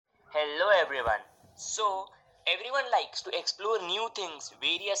Hello everyone. So, everyone likes to explore new things,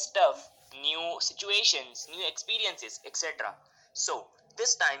 various stuff, new situations, new experiences, etc. So,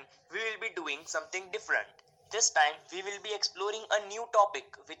 this time we will be doing something different. This time we will be exploring a new topic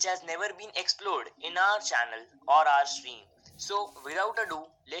which has never been explored in our channel or our stream. So, without ado,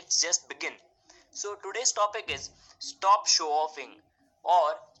 let's just begin. So, today's topic is stop show offing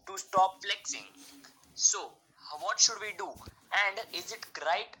or to stop flexing. So, what should we do? And is it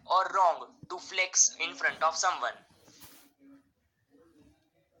right or wrong to flex in front of someone?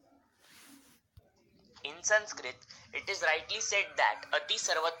 In Sanskrit, it is rightly said that Ati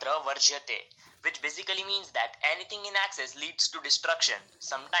Sarvatra Varjyate, which basically means that anything in excess leads to destruction,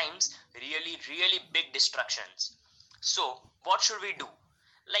 sometimes really big destructions. So, what should we do?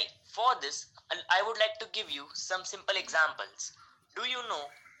 For this, I would like to give you some simple examples. Do you know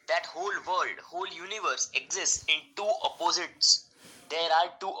that whole world, whole universe exists in two opposites? There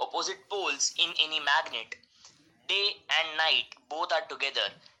are two opposite poles in any magnet. Day and night both are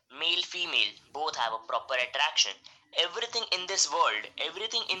together. Male, female, both have a proper attraction. Everything in this world,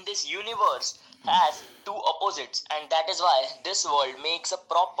 everything in this universe has two opposites, and that is why this world makes a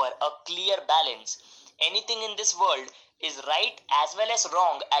proper, a clear balance. Anything in this world is right as well as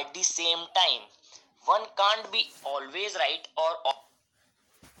wrong at the same time. One can't be always right or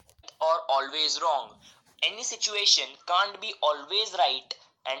always wrong. Any situation can't be always right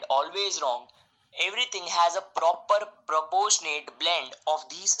and always wrong. Everything has a proper proportionate blend of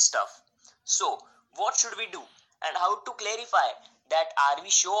these stuff. So, what should we do? And how to clarify that are we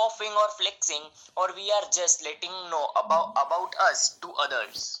show offing or flexing, or we are just letting know about us to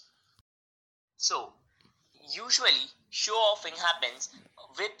others? So, usually show offing happens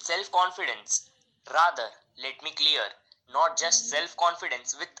with self confidence. Rather, let me clear, not just self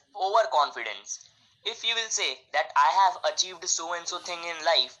confidence with overconfidence. If you will say that I have achieved so and so thing in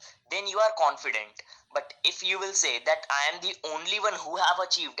life, then you are confident. But if you will say that I am the only one who have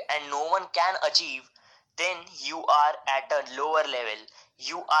achieved and no one can achieve, then you are at a lower level.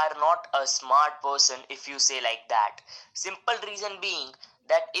 You are not a smart person if you say like that. Simple reason being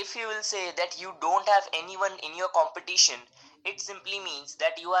that if you will say that you don't have anyone in your competition, it simply means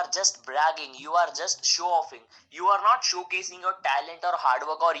that you are just bragging, you are just show offing, you are not showcasing your talent or hard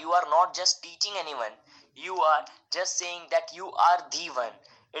work, or you are not just teaching anyone. You are just saying that you are the one.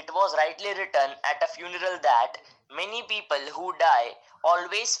 It was rightly written at a funeral that many people who die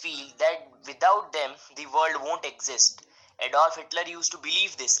always feel that without them the world won't exist. Adolf Hitler used to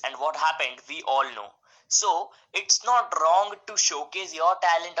believe this, and what happened we all know. So, it's not wrong to showcase your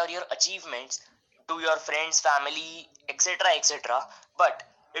talent or your achievements to your friends, family, etc. etc. But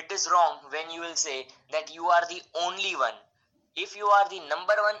it is wrong when you will say that you are the only one. If you are the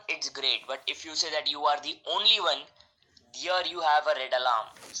number one, it's great. But if you say that you are the only one, here you have a red alarm.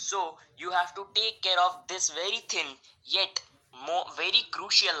 So you have to take care of this very thin yet very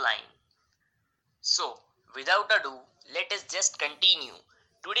crucial line. So, without ado, let us just continue.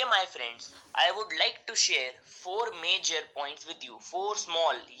 Today, my friends, I would like to share four major points with you, four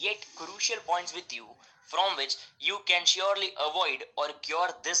small yet crucial points with you, from which you can surely avoid or cure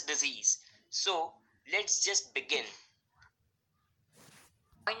this disease. So, let's just begin.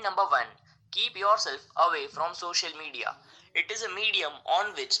 Point number one, keep yourself away from social media. It is a medium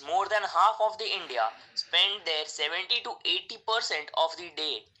on which more than half of the India spend their 70 to 80% of the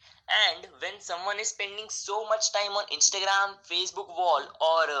day. And when someone is spending so much time on Instagram, Facebook wall,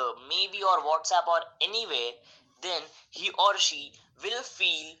 or maybe or WhatsApp or anywhere, then he or she will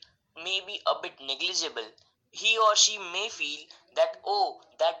feel maybe a bit negligible. He or she may feel that, oh,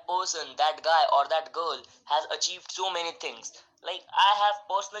 that person, that guy or that girl has achieved so many things. Like, I have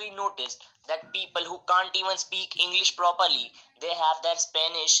personally noticed that people who can't even speak English properly, they have their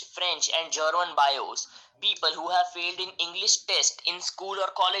Spanish, French, and German bios. People who have failed in English test in school or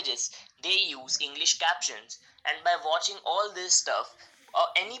colleges, they use English captions. And by watching all this stuff,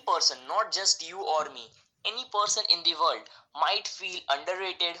 any person, not just you or me, any person in the world might feel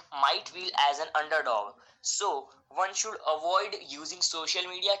underrated, might feel as an underdog. So, one should avoid using social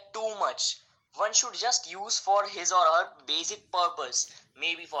media too much. One should just use for his or her basic purpose,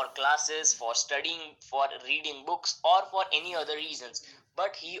 maybe for classes, for studying, for reading books, or for any other reasons.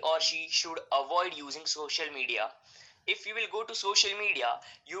 But he or she should avoid using social media. If you will go to social media,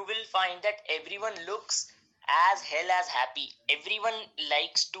 you will find that everyone looks as hell as happy. Everyone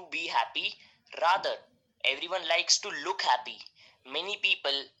likes to be happy. Rather, everyone likes to look happy. Many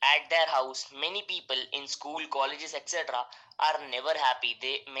people at their house, many people in school, colleges, etc. are never happy.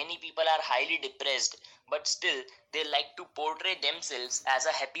 Many people are highly depressed, but still they like to portray themselves as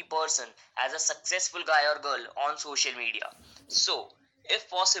a happy person, as a successful guy or girl on social media. So, If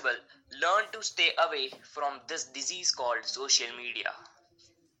possible, learn to stay away from this disease called social media.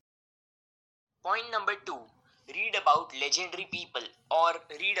 Point number 2, read about legendary people or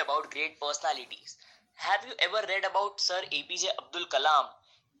read about great personalities. Have you ever read about Sir APJ Abdul Kalam?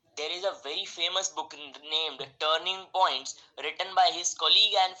 There is a very famous book named Turning Points written by his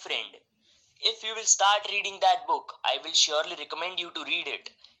colleague and friend. If you will start reading that book, I will surely recommend you to read it.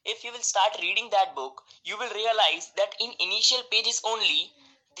 If you will start reading that book, you will realize that in initial pages only,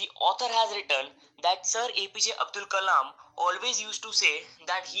 the author has written that Sir APJ Abdul Kalam always used to say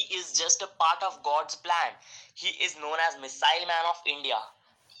that he is just a part of God's plan. He is known as Missile Man of India.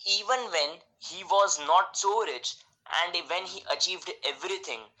 Even when he was not so rich and when he achieved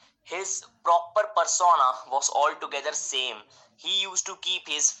everything, his proper persona was altogether same. He used to keep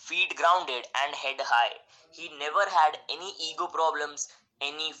his feet grounded and head high. He never had any ego problems,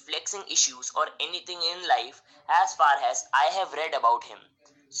 any flexing issues, or anything in life as far as I have read about him.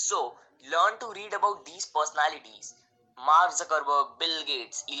 So, learn to read about these personalities. Mark Zuckerberg, Bill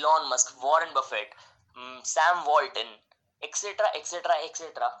Gates, Elon Musk, Warren Buffett, Sam Walton, etc., etc., etc.,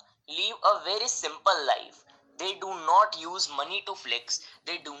 live a very simple life. They do not use money to flex,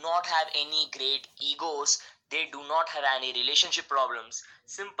 they do not have any great egos, they do not have any relationship problems.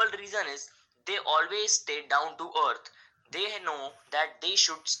 Simple reason is they always stay down to earth. They know that they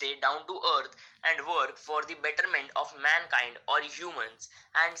should stay down to earth and work for the betterment of mankind or humans,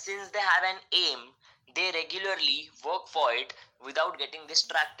 and since they have an aim, they regularly work for it without getting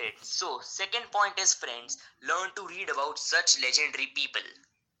distracted. So, second point is, friends, learn to read about such legendary people.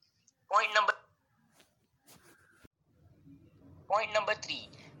 Point number Point number 3,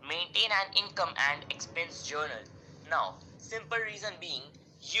 maintain an income and expense journal. Now, simple reason being,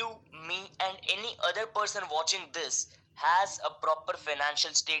 you, me, and any other person watching this has a proper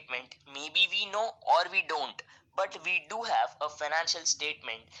financial statement. Maybe we know or we don't, but we do have a financial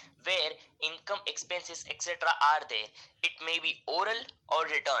statement where income, expenses, etc. are there. It may be oral or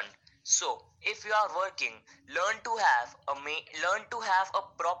written. So, if you are working, learn to have a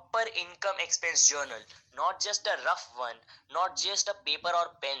proper income expense journal, not just a rough one, not just a paper or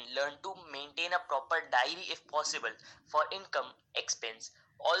pen. Learn to maintain a proper diary if possible for income, expense.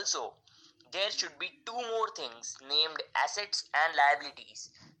 Also, there should be two more things named assets and liabilities.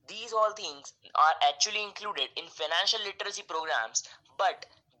 These all things are actually included in financial literacy programs, but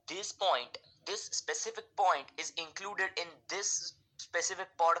this point, this specific point is included in this specific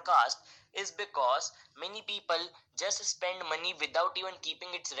podcast is because many people just spend money without even keeping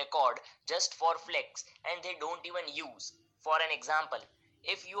its record just for flex, and they don't even use. For an example,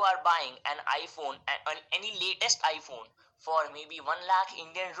 if you are buying an iPhone, any latest iPhone for maybe 1 lakh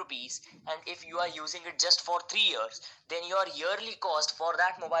Indian rupees, and if you are using it just for 3 years, then your yearly cost for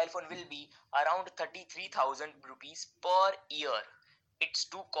that mobile phone will be around 33,000 rupees per year. It's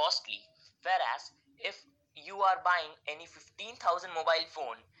too costly. Whereas if you are buying any 15,000 mobile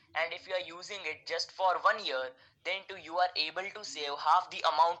phone, and if you are using it just for 1 year, then too you are able to save half the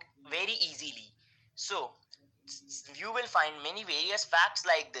amount very easily. So you will find many various facts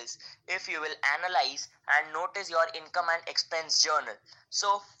like this if you will analyze and notice your income and expense journal.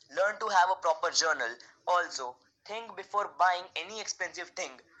 So learn to have a proper journal. Also, think before buying any expensive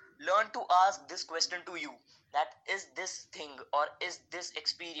thing. Learn to ask this question to you, that is this thing or is this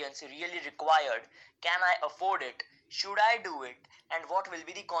experience really required? Can I afford it? Should I do it? And what will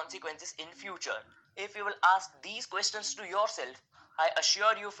be the consequences in future? If you will ask these questions to yourself, I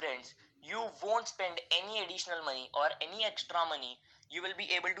assure you, friends, you won't spend any additional money or any extra money. You will be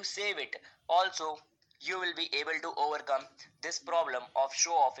able to save it. Also, you will be able to overcome this problem of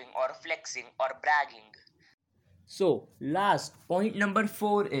show offing or flexing or bragging. So, last point number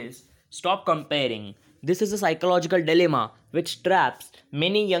 4 is stop comparing. This is a psychological dilemma which traps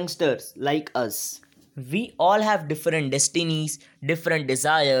many youngsters like us. We all have different destinies, different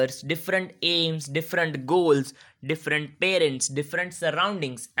desires, different aims, different goals, different parents, different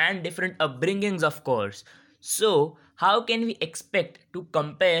surroundings, and different upbringings, of course. So, how can we expect to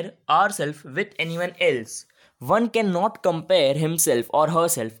compare ourselves with anyone else? One cannot compare himself or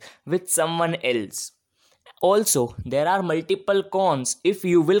herself with someone else. Also, there are multiple cons if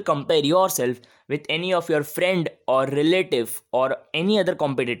you will compare yourself with any of your friend or relative or any other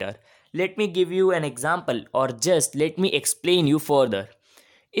competitor. Let me give you an example, or just let me explain you further.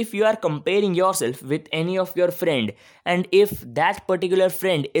 If you are comparing yourself with any of your friend, and if that particular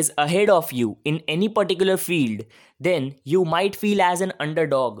friend is ahead of you in any particular field, then you might feel as an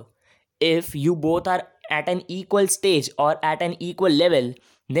underdog. If you both are at an equal stage or at an equal level,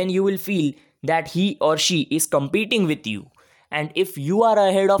 then you will feel that he or she is competing with you. And if you are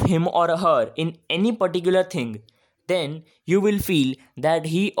ahead of him or her in any particular thing, then you will feel that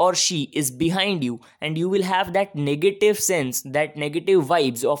he or she is behind you, and you will have that negative sense, that negative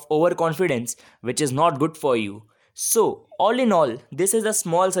vibes of overconfidence, which is not good for you. So, all in all, this is a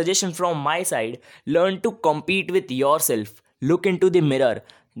small suggestion from my side. Learn to compete with yourself. Look into the mirror.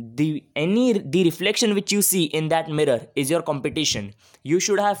 The reflection which you see in that mirror is your competition. You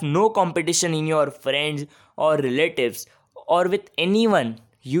should have no competition in your friends or relatives or with anyone.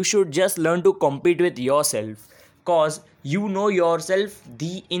 You should just learn to compete with yourself, cause you know yourself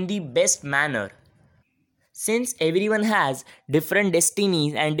in the best manner. Since everyone has different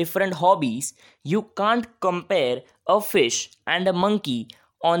destinies and different hobbies, you can't compare a fish and a monkey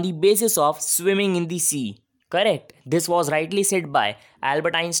on the basis of swimming in the sea. Correct? This was rightly said by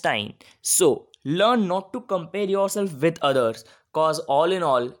Albert Einstein. So, learn not to compare yourself with others, cause all in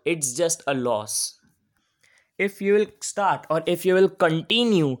all, it's just a loss. If you will start, or if you will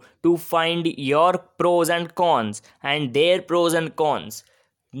continue to find your pros and cons and their pros and cons,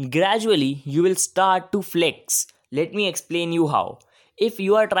 gradually you will start to flex. Let me explain you how. If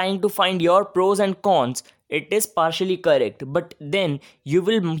you are trying to find your pros and cons, it is partially correct, but then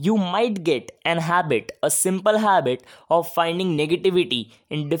you might get a simple habit of finding negativity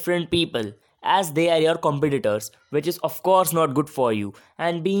in different people, as they are your competitors, which is of course not good for you.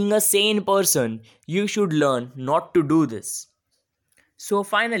 And being a sane person, you should learn not to do this. So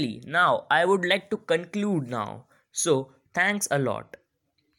finally, now I would like to conclude now. So thanks a lot.